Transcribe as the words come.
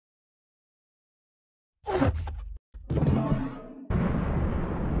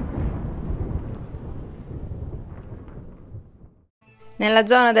Nella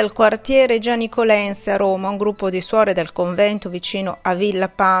zona del quartiere Gianicolense a Roma, un gruppo di suore del convento vicino a Villa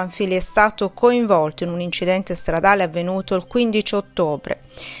Panfili è stato coinvolto in un incidente stradale avvenuto il 15 ottobre.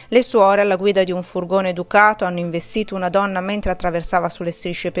 Le suore, alla guida di un furgone Ducato, hanno investito una donna mentre attraversava sulle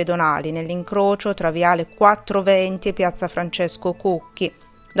strisce pedonali, nell'incrocio tra Viale 420 e Piazza Francesco Cucchi.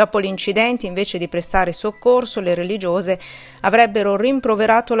 Dopo l'incidente, invece di prestare soccorso, le religiose avrebbero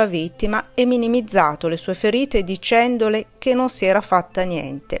rimproverato la vittima e minimizzato le sue ferite dicendole che non si era fatta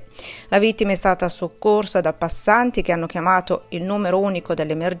niente. La vittima è stata soccorsa da passanti che hanno chiamato il numero unico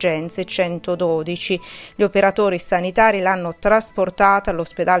delle emergenze 112. Gli operatori sanitari l'hanno trasportata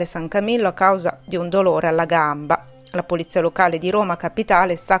all'ospedale San Camillo a causa di un dolore alla gamba. La Polizia Locale di Roma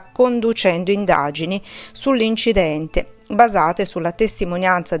Capitale sta conducendo indagini sull'incidente, basate sulla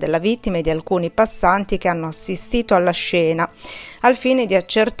testimonianza della vittima e di alcuni passanti che hanno assistito alla scena, al fine di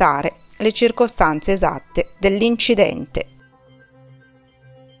accertare le circostanze esatte dell'incidente.